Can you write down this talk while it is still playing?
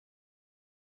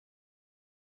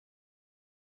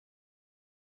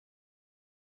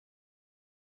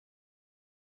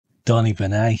Donny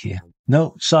Benét here.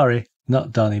 No, sorry,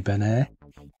 not Donny Benét.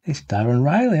 It's Darren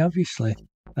Riley, obviously.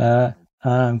 Uh,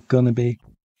 I'm going to be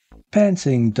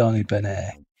painting Donny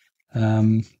Benét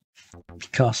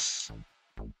because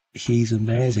he's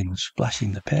amazing.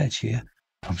 Splashing the page here.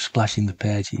 I'm splashing the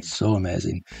page. He's so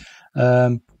amazing.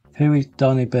 Who is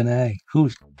Donny Benét?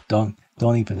 Who's Donny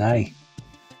Benét?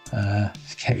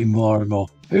 It's getting more and more.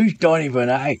 Who's Donny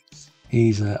Benét?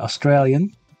 He's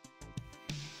Australian.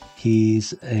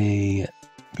 He's a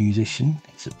musician.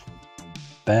 He's a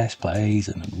bass player. He's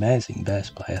an amazing bass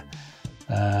player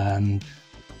and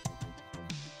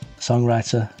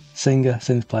songwriter, singer,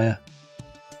 synth player,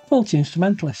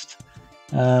 multi-instrumentalist.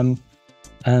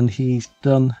 And he's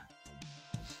done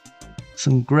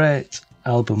some great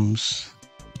albums,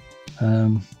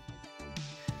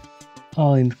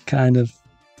 all in kind of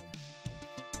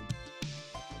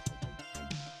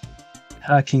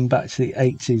harking back to the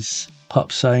 80s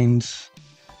pop sounds,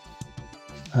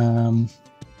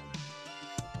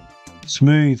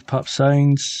 smooth pop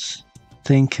sounds.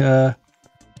 Think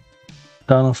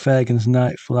Donald Fagen's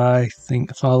Nightfly,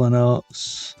 think Hall &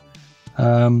 Oates,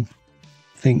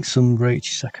 think some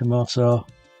Ryuichi Sakamoto,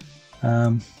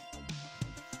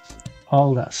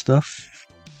 all that stuff.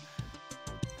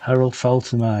 Harold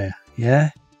Faltermeyer, yeah,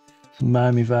 some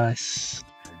Miami Vice,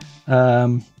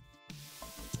 and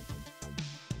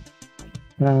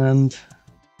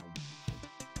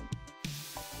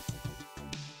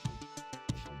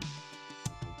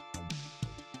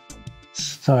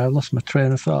sorry, I lost my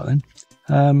train of thought then.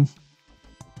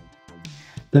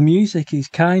 The music is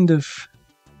kind of,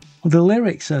 the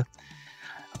lyrics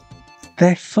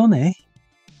they're funny.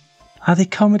 Are they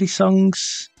comedy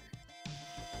songs?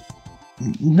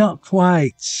 Not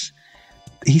quite.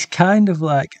 He's kind of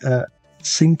like a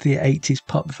synthy 80s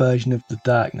pop version of The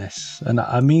Darkness, and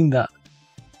I mean that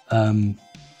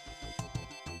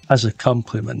as a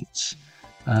compliment,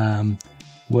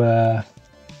 where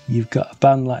you've got a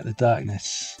band like The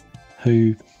Darkness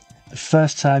who the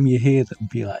first time you hear them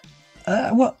be like,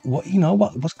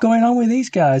 what's going on with these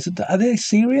guys? Are they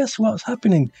serious? What's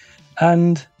happening?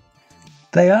 And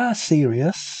they are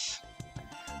serious,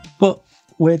 but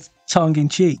with tongue in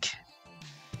cheek.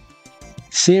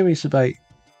 Serious about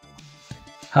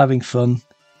having fun.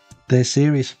 They're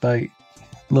serious about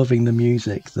loving the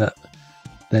music that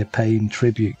they're paying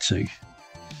tribute to.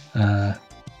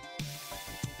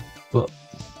 But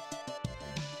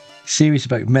serious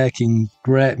about making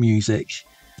great music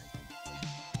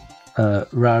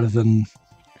rather than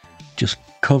just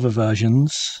cover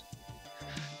versions,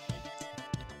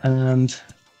 and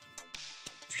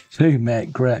to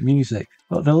make great music.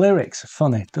 But the lyrics are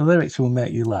funny. The lyrics will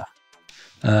make you laugh.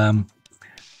 A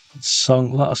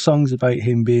lot of songs about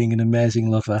him being an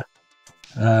amazing lover,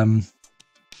 and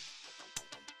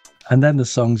then the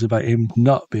songs about him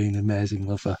not being an amazing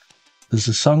lover. There's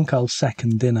a song called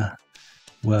Second Dinner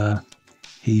where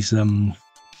he's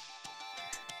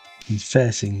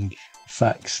facing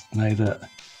facts now that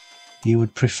he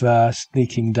would prefer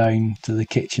sneaking down to the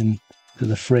kitchen, to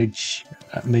the fridge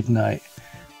at midnight,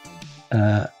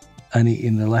 and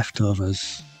eating the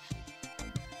leftovers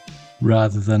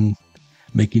rather than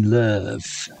making love.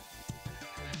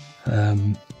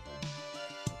 And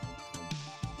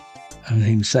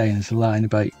him saying there's a line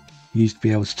about he used to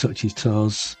be able to touch his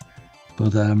toes,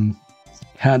 but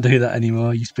can't do that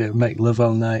anymore. He used to be able to make love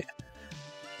all night.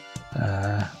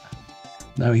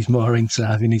 Now he's more into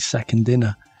having his second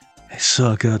dinner. It's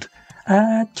so good.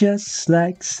 I just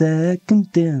like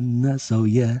second dinners. Oh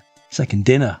yeah, second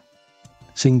dinner,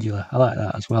 singular. I like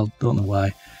that as well. Don't know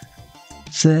why.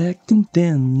 Second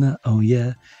dinner. Oh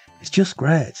yeah, it's just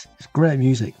great. It's great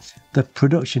music. The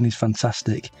production is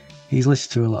fantastic. He's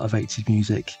listened to a lot of 80s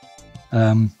music.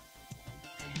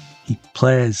 He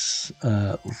plays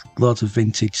lots of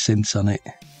vintage synths on it,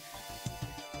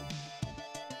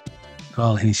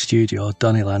 all in his studio,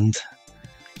 Donnyland.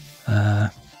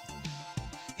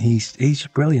 He's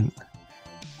brilliant,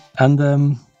 and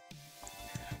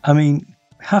I mean,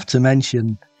 have to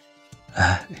mention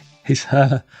his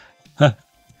hair.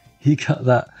 He got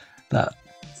that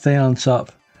thing on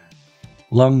top,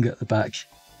 long at the back.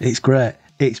 It's great.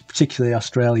 It's particularly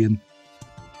Australian.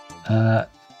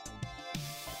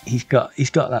 He's got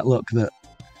that look that,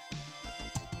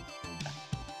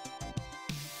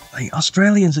 like,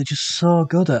 Australians are just so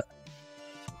good at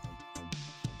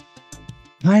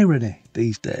irony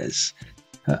these days.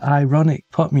 Ironic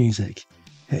pop music.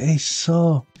 It is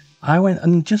so. I went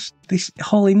and just this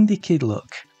whole indie kid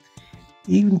look.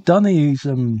 Even Donny, who's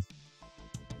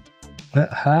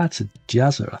at heart a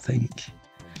jazzer, I think.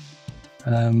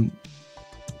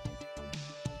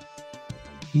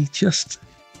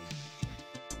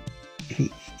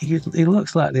 he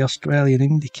looks like the Australian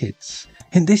indie kids.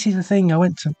 And this is the thing.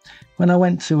 When I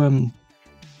went to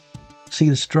see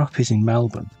the Stroppies in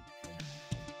Melbourne,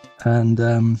 and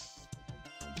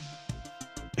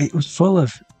it was full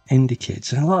of indie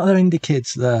kids, and a lot of the indie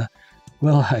kids there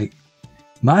were like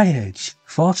my age,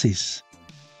 40s,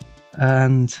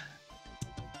 and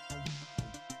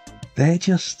they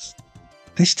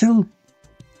still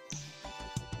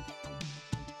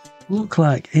look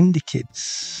like indie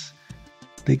kids.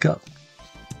 They got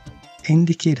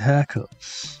indie kid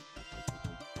haircuts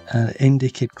and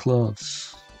indie kid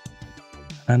clothes,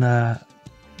 and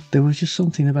there was just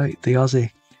something about the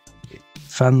Aussie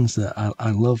fans that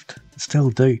I loved, still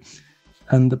do,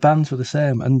 and the bands were the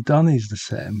same, and Donny's the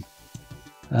same.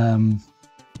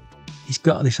 He's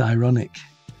got this ironic,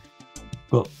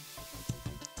 but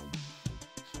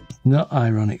not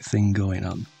ironic thing going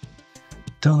on.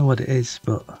 Don't know what it is,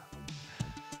 but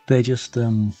they just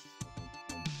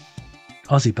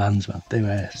Aussie bands, man. They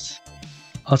were ace.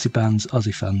 Aussie bands,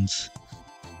 Aussie fans,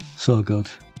 so good.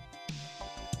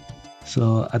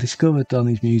 So I discovered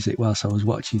Donny's music whilst I was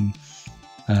watching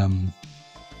a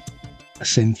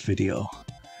synth video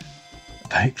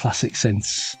about classic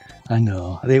synths. I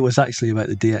know, it was actually about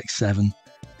the DX7.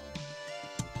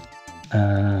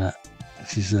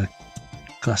 This is a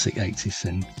classic 80s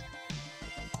synth,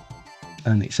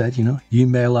 and it said, you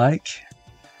may like.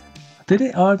 Did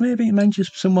it? Or maybe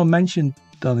someone mentioned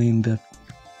Donny in the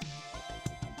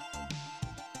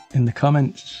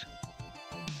comments.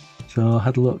 So I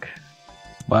had a look.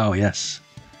 Wow, yes,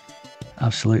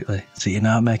 absolutely. So you're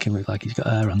now making him look like he's got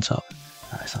hair on top.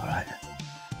 That's all right.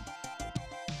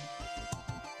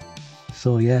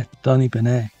 So yeah, Donny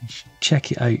Benét,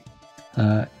 check it out.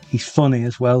 He's funny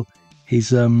as well.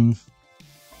 His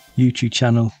YouTube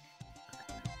channel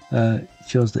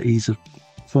shows that he's a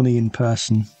funny in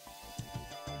person,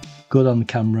 good on the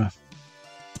camera.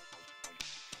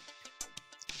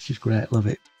 It's just great, love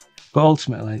it. But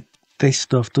ultimately, this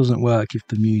stuff doesn't work if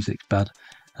the music's bad,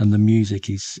 and the music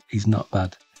is not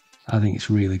bad. I think it's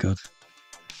really good.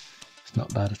 It's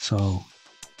not bad at all.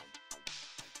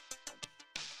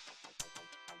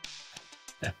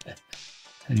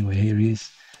 Anyway, here he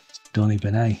is. It's Donny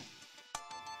Benét.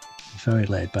 He's very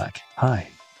laid back. Hi,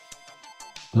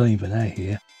 Donny Benét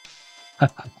here. I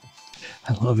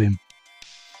love him.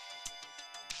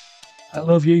 I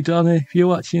love you, Donny. If you're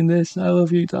watching this, I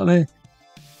love you, Donny.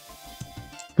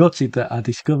 Gutted that I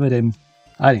discovered him.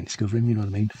 I didn't discover him, you know what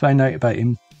I mean. Found out about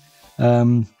him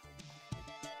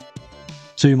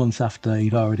 2 months after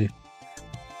he'd already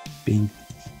been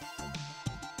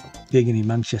gigging in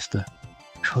Manchester.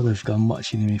 Could have gone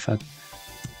watching him if I'd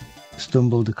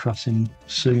stumbled across him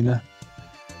sooner.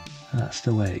 That's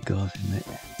the way it goes, isn't it?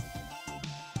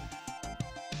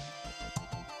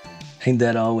 Ain't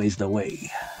that always the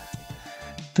way?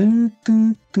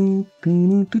 Painting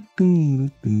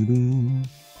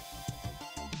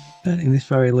this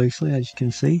very loosely, as you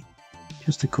can see.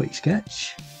 Just a quick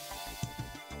sketch.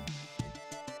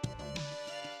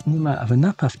 We might have a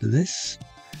nap after this.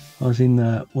 I was in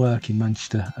work in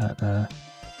Manchester at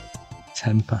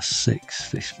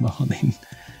 6:10 this morning.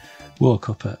 Woke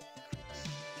up at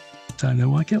time to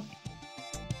wake up.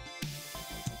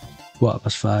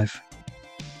 5:15.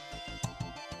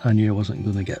 I knew I wasn't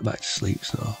going to get back to sleep,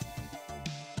 so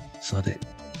sod it.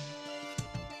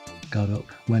 Got up,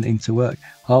 went into work.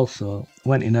 Also,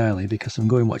 went in early because I'm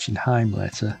going watching Heim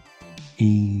later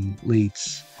in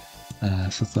Leeds. So I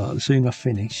thought, as soon as I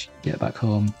finish, get back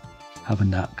home, have a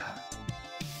nap,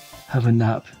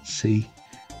 see,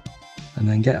 and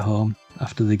then get home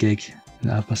after the gig and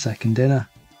have my second dinner.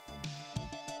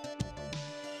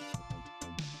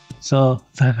 So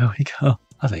there we go.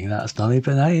 I think that's Donny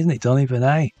Benét, isn't it? Donny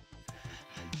Benét.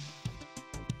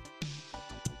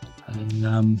 And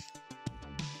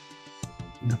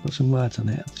I'll put some words on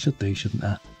it. Should do, shouldn't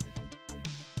I?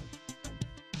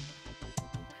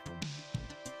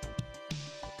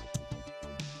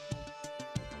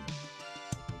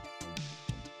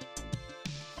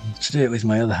 Let's do it with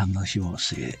my other hand unless you won't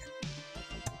see it.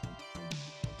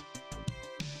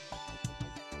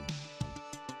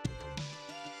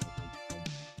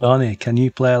 Donny, can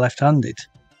you play left-handed?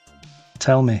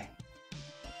 Tell me.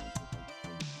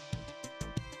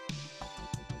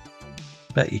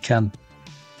 Bet you can.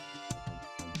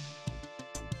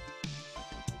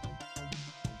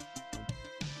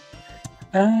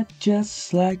 I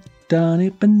just like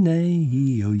Donny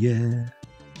Benét, oh yeah.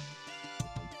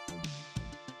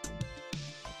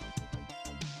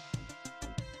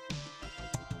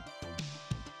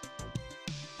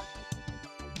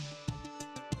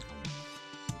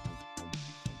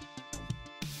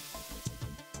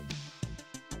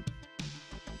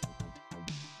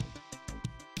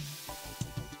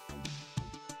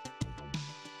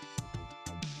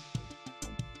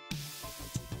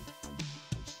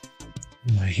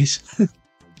 There he is.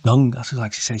 Dong. That's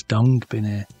what she says. Donny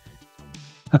Benét.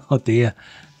 Oh dear.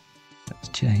 Let's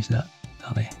change that,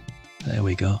 Donny. There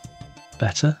we go.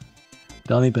 Better.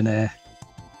 Donny Benét.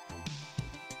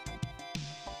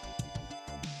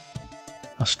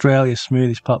 Australia's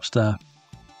smoothest pop star.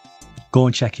 Go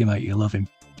and check him out. You'll love him.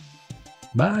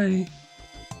 Bye.